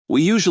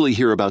We usually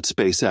hear about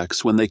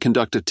SpaceX when they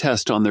conduct a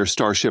test on their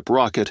Starship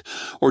rocket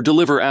or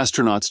deliver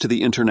astronauts to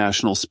the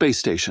International Space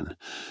Station.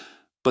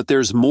 But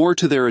there's more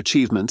to their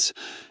achievements,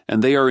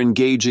 and they are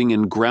engaging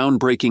in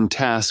groundbreaking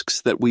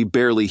tasks that we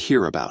barely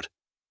hear about.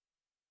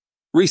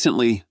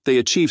 Recently, they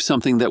achieved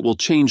something that will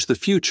change the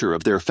future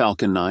of their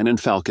Falcon 9 and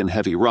Falcon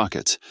Heavy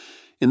rockets.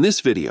 In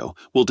this video,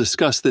 we'll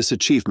discuss this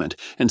achievement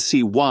and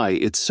see why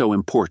it's so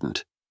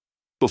important.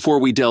 Before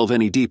we delve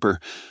any deeper,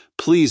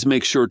 please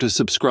make sure to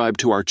subscribe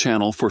to our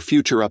channel for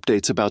future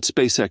updates about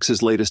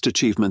SpaceX's latest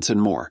achievements and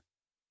more.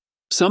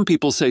 Some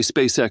people say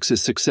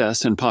SpaceX's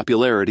success and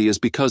popularity is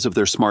because of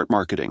their smart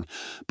marketing,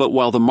 but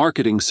while the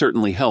marketing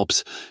certainly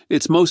helps,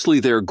 it's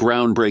mostly their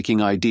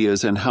groundbreaking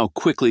ideas and how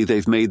quickly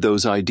they've made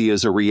those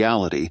ideas a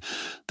reality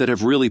that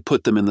have really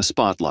put them in the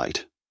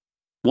spotlight.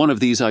 One of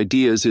these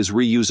ideas is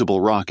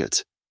reusable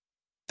rockets.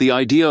 The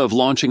idea of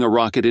launching a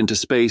rocket into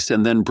space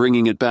and then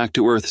bringing it back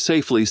to Earth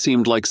safely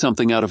seemed like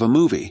something out of a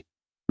movie.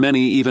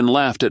 Many even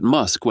laughed at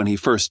Musk when he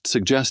first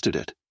suggested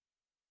it.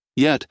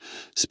 Yet,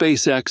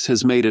 SpaceX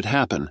has made it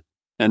happen,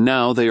 and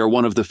now they are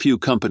one of the few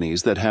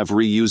companies that have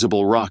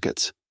reusable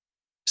rockets.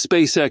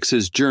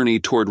 SpaceX's journey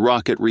toward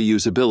rocket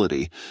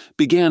reusability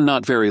began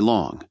not very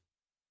long.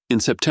 In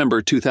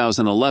September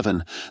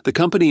 2011, the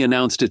company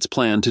announced its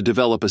plan to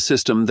develop a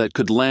system that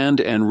could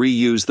land and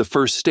reuse the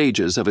first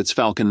stages of its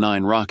Falcon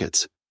 9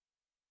 rockets.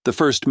 The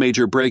first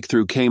major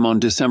breakthrough came on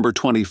December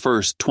 21,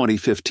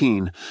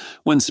 2015,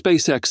 when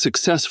SpaceX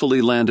successfully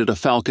landed a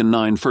Falcon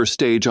 9 first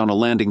stage on a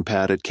landing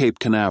pad at Cape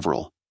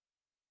Canaveral.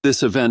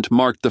 This event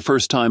marked the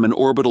first time an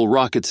orbital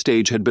rocket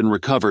stage had been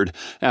recovered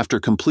after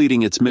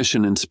completing its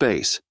mission in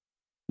space.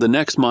 The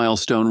next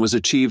milestone was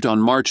achieved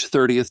on March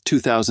 30,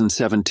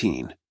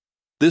 2017.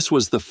 This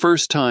was the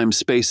first time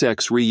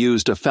SpaceX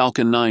reused a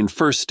Falcon 9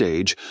 first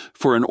stage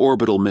for an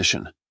orbital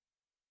mission.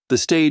 The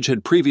stage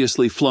had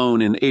previously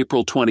flown in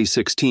April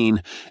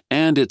 2016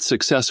 and its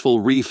successful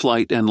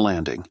reflight and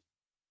landing.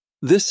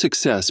 This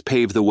success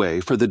paved the way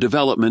for the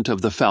development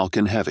of the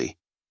Falcon Heavy.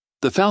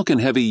 The Falcon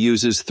Heavy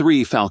uses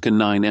 3 Falcon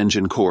 9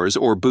 engine cores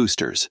or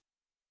boosters.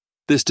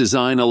 This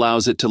design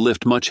allows it to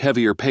lift much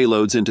heavier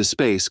payloads into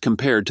space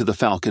compared to the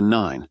Falcon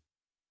 9.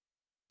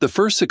 The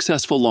first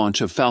successful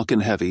launch of Falcon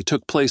Heavy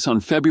took place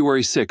on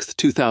February 6,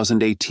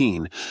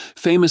 2018,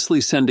 famously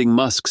sending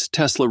Musk's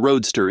Tesla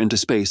Roadster into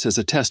space as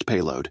a test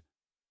payload.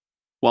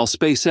 While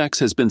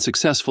SpaceX has been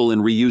successful in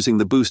reusing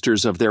the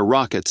boosters of their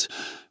rockets,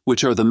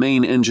 which are the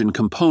main engine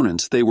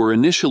components, they were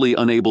initially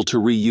unable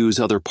to reuse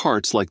other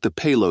parts like the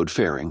payload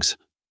fairings.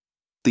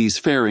 These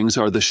fairings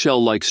are the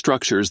shell-like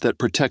structures that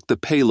protect the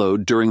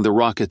payload during the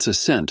rocket's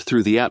ascent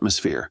through the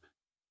atmosphere,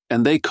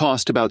 and they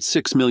cost about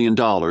 $6 million,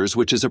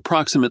 which is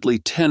approximately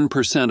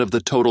 10% of the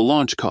total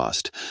launch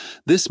cost.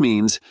 This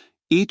means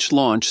each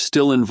launch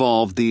still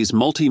involved these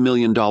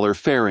multi-million-dollar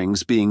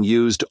fairings being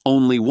used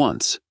only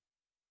once.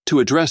 To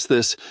address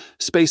this,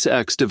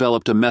 SpaceX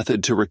developed a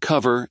method to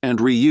recover and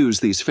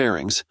reuse these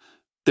fairings.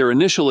 Their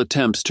initial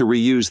attempts to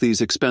reuse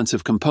these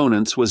expensive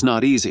components was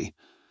not easy.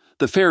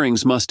 The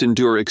fairings must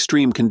endure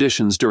extreme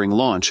conditions during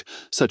launch,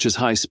 such as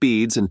high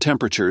speeds and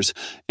temperatures,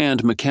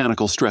 and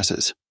mechanical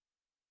stresses.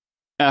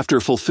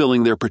 After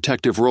fulfilling their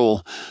protective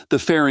role, the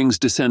fairings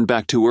descend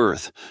back to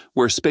Earth,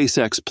 where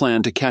SpaceX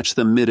planned to catch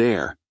them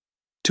mid-air.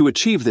 To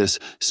achieve this,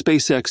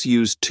 SpaceX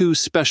used 2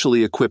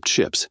 specially equipped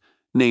ships,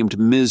 named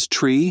Ms.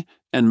 Tree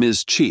and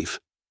Ms. Chief.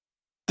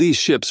 These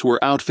ships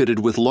were outfitted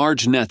with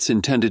large nets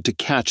intended to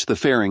catch the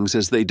fairings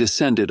as they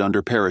descended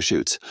under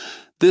parachutes.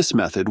 This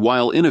method,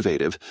 while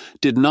innovative,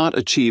 did not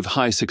achieve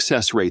high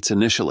success rates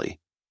initially.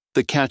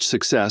 The catch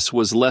success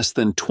was less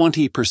than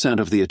 20%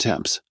 of the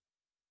attempts.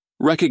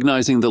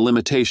 Recognizing the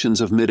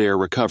limitations of mid-air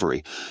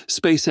recovery,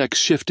 SpaceX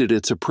shifted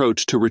its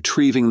approach to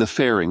retrieving the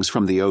fairings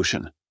from the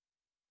ocean.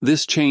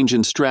 This change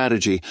in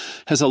strategy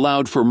has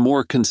allowed for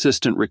more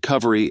consistent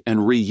recovery and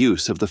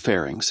reuse of the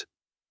fairings.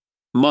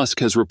 Musk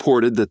has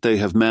reported that they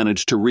have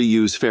managed to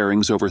reuse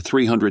fairings over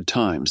 300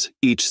 times,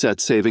 each set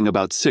saving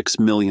about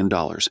 $6 million.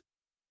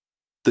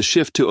 The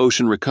shift to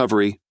ocean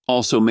recovery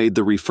also made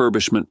the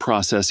refurbishment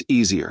process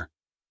easier.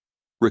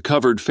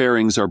 Recovered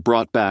fairings are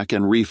brought back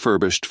and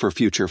refurbished for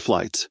future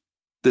flights.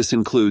 This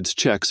includes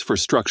checks for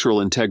structural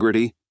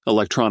integrity,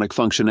 electronic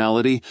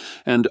functionality,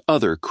 and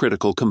other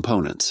critical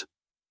components.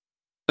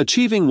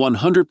 Achieving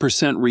 100%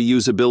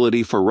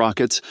 reusability for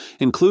rockets,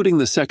 including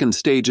the second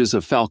stages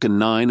of Falcon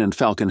 9 and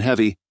Falcon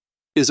Heavy,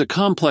 is a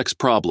complex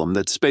problem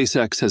that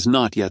SpaceX has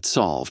not yet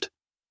solved.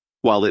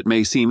 While it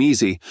may seem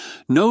easy,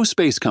 no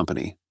space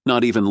company,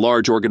 not even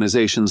large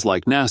organizations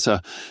like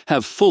NASA,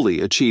 have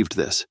fully achieved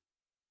this.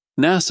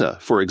 NASA,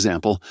 for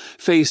example,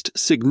 faced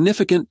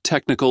significant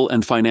technical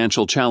and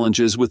financial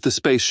challenges with the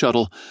Space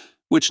Shuttle,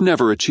 which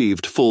never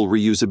achieved full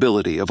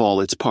reusability of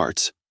all its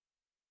parts.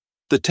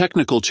 The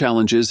technical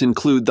challenges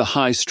include the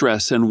high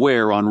stress and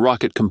wear on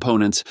rocket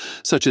components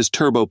such as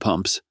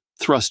turbopumps,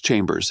 thrust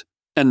chambers,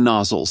 and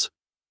nozzles.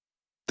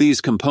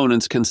 These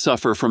components can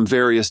suffer from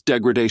various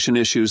degradation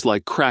issues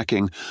like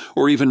cracking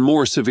or even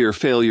more severe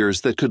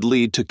failures that could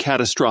lead to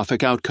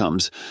catastrophic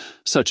outcomes,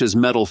 such as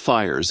metal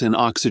fires in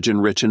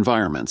oxygen-rich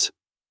environments.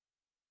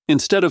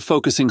 Instead of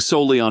focusing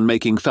solely on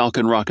making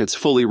Falcon rockets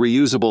fully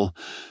reusable,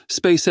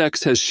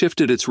 SpaceX has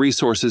shifted its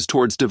resources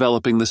towards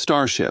developing the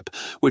Starship,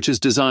 which is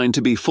designed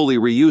to be fully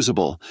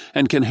reusable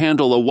and can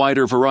handle a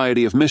wider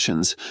variety of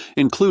missions,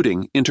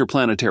 including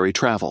interplanetary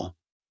travel.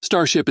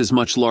 Starship is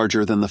much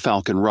larger than the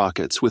Falcon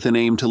rockets, with an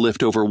aim to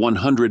lift over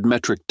 100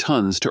 metric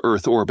tons to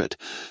Earth orbit,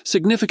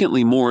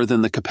 significantly more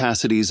than the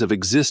capacities of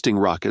existing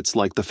rockets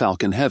like the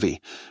Falcon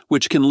Heavy,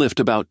 which can lift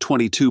about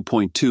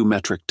 22.2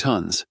 metric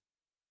tons.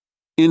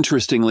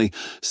 Interestingly,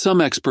 some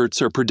experts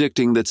are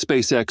predicting that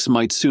SpaceX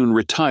might soon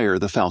retire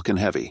the Falcon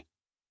Heavy.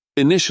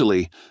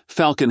 Initially,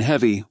 Falcon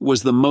Heavy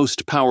was the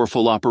most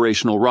powerful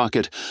operational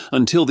rocket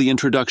until the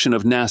introduction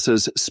of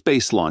NASA's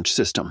Space Launch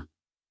System.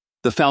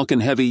 The Falcon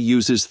Heavy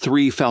uses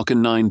 3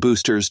 Falcon 9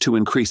 boosters to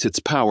increase its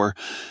power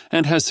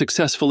and has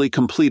successfully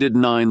completed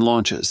 9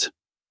 launches.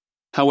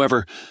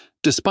 However,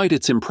 despite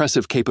its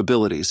impressive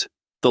capabilities,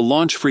 the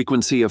launch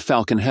frequency of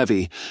Falcon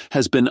Heavy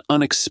has been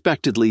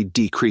unexpectedly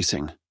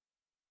decreasing.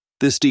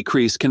 This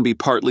decrease can be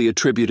partly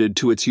attributed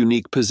to its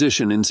unique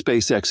position in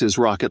SpaceX's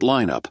rocket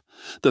lineup.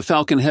 The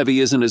Falcon Heavy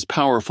isn't as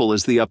powerful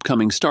as the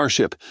upcoming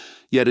Starship,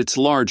 yet it's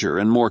larger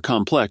and more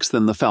complex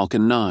than the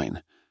Falcon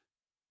 9.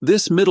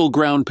 This middle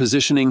ground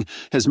positioning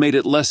has made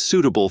it less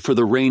suitable for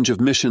the range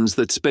of missions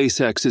that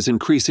SpaceX is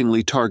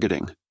increasingly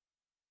targeting.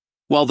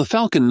 While the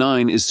Falcon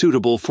 9 is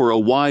suitable for a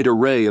wide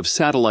array of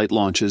satellite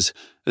launches,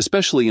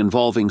 especially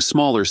involving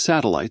smaller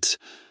satellites,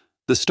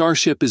 the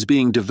Starship is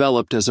being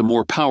developed as a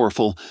more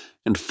powerful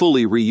and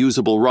fully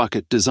reusable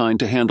rocket designed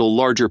to handle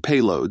larger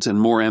payloads and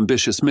more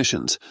ambitious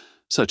missions,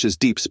 such as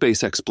deep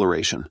space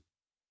exploration.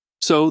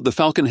 So, the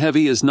Falcon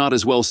Heavy is not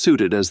as well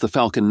suited as the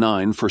Falcon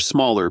 9 for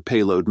smaller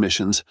payload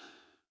missions,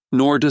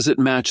 nor does it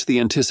match the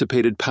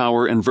anticipated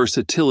power and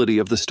versatility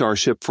of the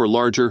Starship for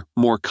larger,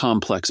 more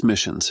complex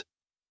missions.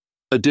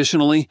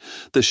 Additionally,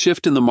 the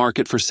shift in the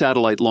market for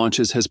satellite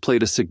launches has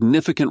played a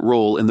significant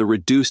role in the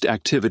reduced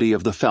activity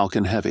of the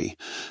Falcon Heavy.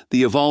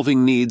 The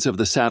evolving needs of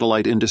the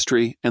satellite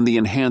industry and the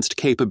enhanced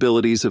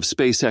capabilities of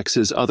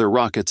SpaceX's other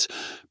rockets,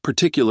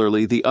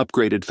 particularly the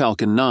upgraded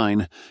Falcon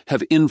 9,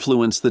 have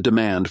influenced the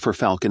demand for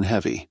Falcon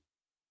Heavy.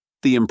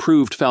 The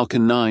improved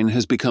Falcon 9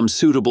 has become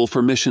suitable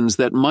for missions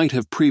that might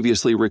have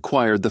previously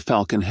required the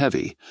Falcon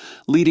Heavy,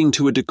 leading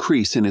to a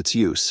decrease in its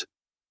use.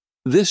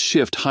 This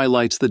shift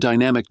highlights the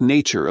dynamic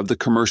nature of the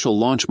commercial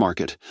launch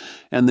market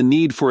and the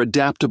need for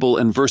adaptable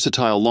and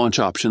versatile launch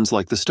options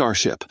like the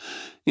Starship.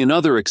 In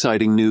other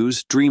exciting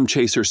news, Dream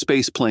Chaser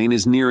spaceplane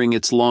is nearing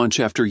its launch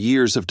after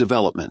years of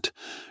development.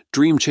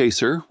 Dream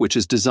Chaser, which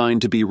is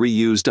designed to be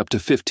reused up to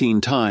 15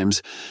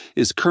 times,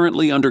 is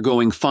currently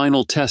undergoing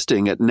final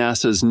testing at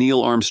NASA's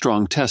Neil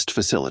Armstrong Test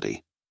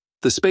Facility.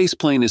 The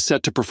spaceplane is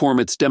set to perform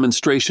its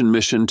demonstration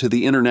mission to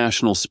the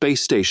International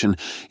Space Station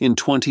in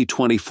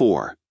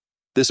 2024.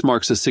 This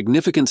marks a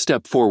significant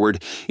step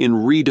forward in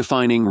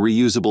redefining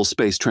reusable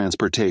space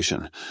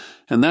transportation.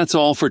 And that's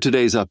all for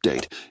today's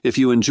update. If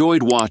you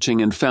enjoyed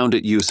watching and found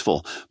it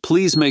useful,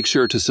 please make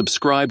sure to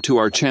subscribe to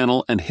our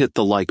channel and hit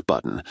the like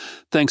button.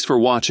 Thanks for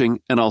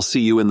watching, and I'll see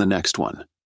you in the next one.